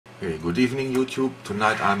Okay, good evening YouTube.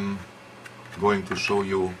 Tonight I'm going to show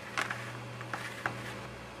you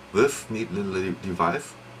this neat little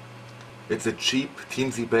device. It's a cheap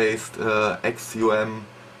Teensy based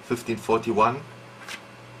XUM1541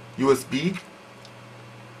 USB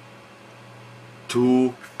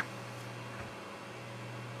to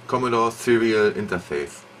Commodore serial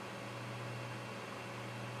interface.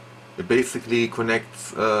 It basically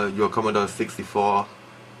connects your Commodore 64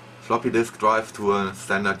 floppy disk drive to a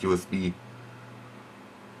standard USB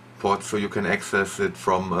port, so you can access it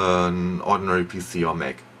from an ordinary PC or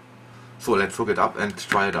Mac. So let's hook it up and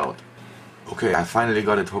try it out. Okay, I finally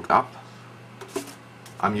got it hooked up.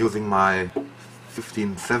 I'm using my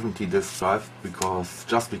 1570 disk drive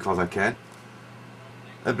just because I can.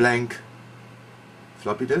 A blank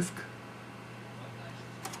floppy disk.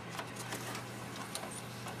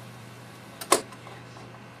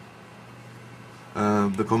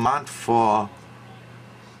 The command for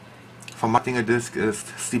formatting a disk is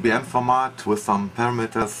CBM format with some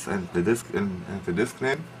parameters and the disk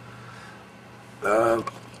name.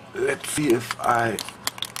 Let's see if I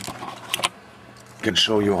can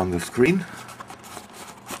show you on the screen.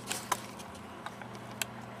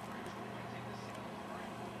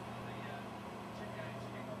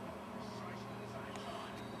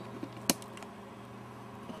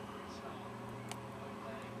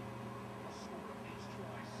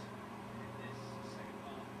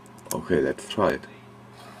 Okay, let's try it.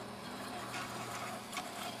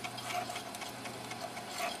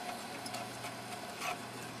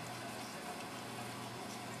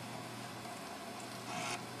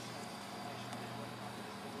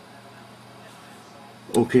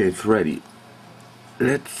 Okay, it's ready.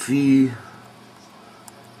 Let's see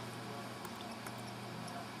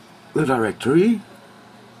the directory.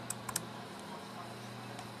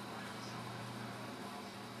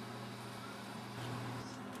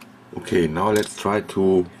 Okay, now let's try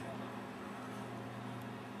to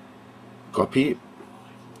copy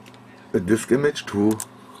the disk image to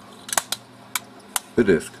the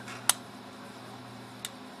disk.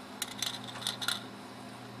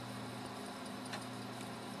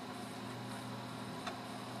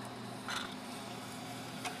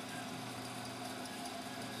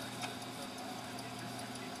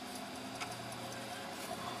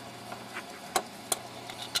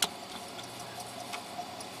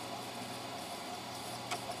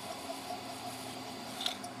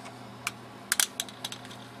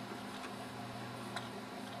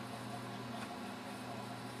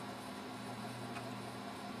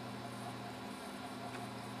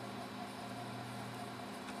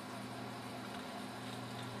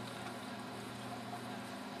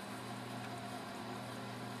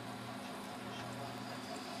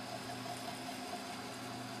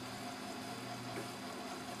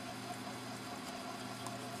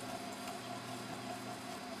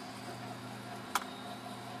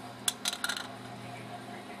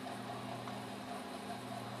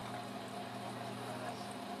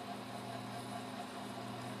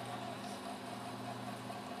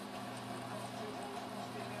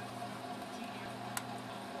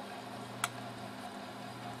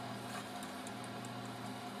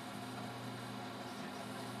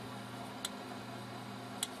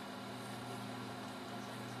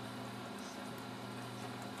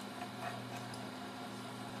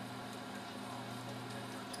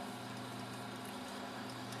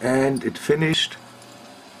 And it finished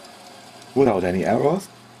without any errors.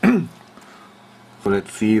 So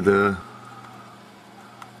let's see the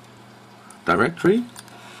directory,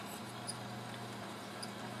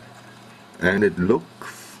 and it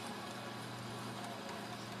looks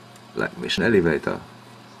like Mission Elevator.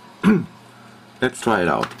 Let's try it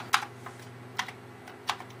out.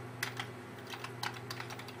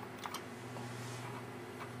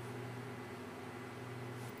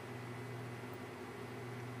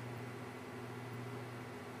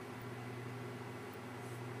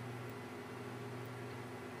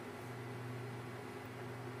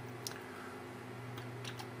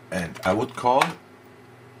 And I would call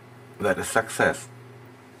that a success.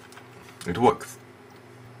 It works.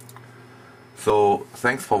 So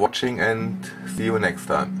thanks for watching and see you next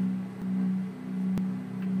time.